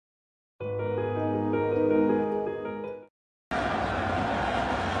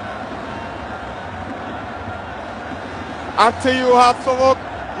RTU has Sobok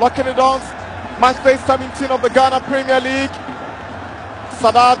locking it on. Matchday 17 of the Ghana Premier League.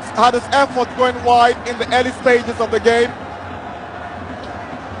 Sadat had his effort going wide in the early stages of the game.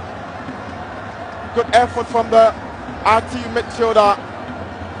 Good effort from the RTU midfielder.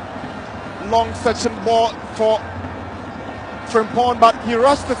 Long section ball for Frimpong, but he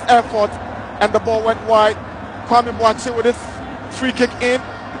rushed his effort and the ball went wide. Kwame Boakye with his free kick in.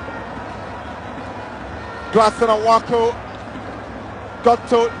 Glasson Awako got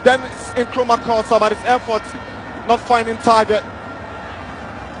to Dennis Nkrumah Kosa, but his effort not finding target.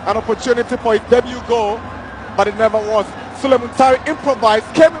 An opportunity for his debut goal, but it never was. Suleiman Tari improvised,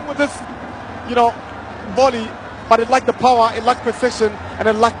 came in with this, volley, but it lacked the power, it lacked precision, and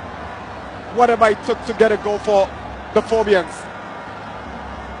it lacked whatever it took to get a goal for the Phobians.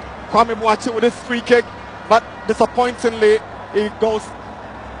 Kwame Boakye with his free kick, but disappointingly, it goes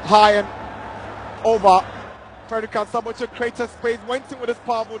high and over. Frederick Saboche created space, went in with his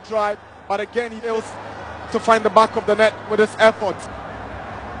powerful drive, but again he fails to find the back of the net with his effort.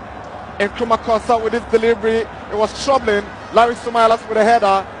 Nkrumah Kosa with his delivery, it was troubling. Larry Sumailas with a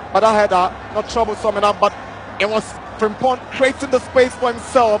header, but that header not troublesome enough, but it was Frimpong creating the space for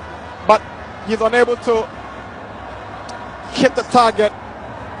himself, but he's unable to hit the target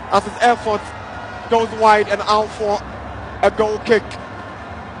as his effort goes wide and out for a goal kick.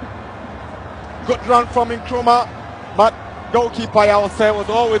 Good run from Nkrumah, but goalkeeper I would say was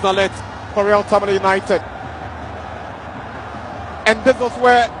always alert for Real Tamale United. And this was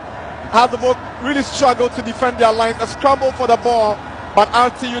where Hazlevoort really struggled to defend their lines, a scramble for the ball, but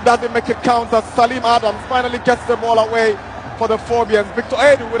RTU doesn't make it count as Salim Adams finally gets the ball away for the Phobians. Victor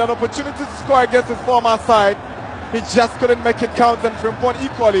Edu with an opportunity to score against his former side, he just couldn't make it count, and Frimpong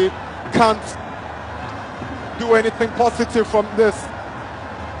equally can't do anything positive from this.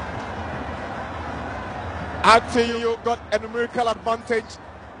 RTU got a numerical advantage,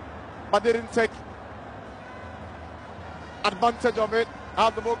 but they didn't take advantage of it.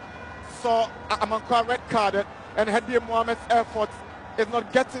 Hazlevoort saw Amankwa red carded, and Hedi Mohamed's effort is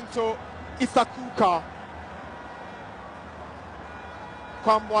not getting to Isakuka.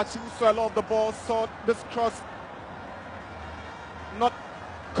 Kwame Boakye, who saw a lot of the ball, saw this cross not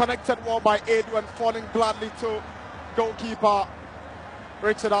connected well by Edu and falling gladly to goalkeeper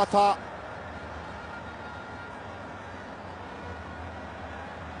Richard Atta.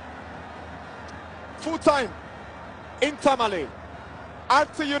 Full time in Tamale.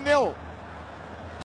 RTU 0,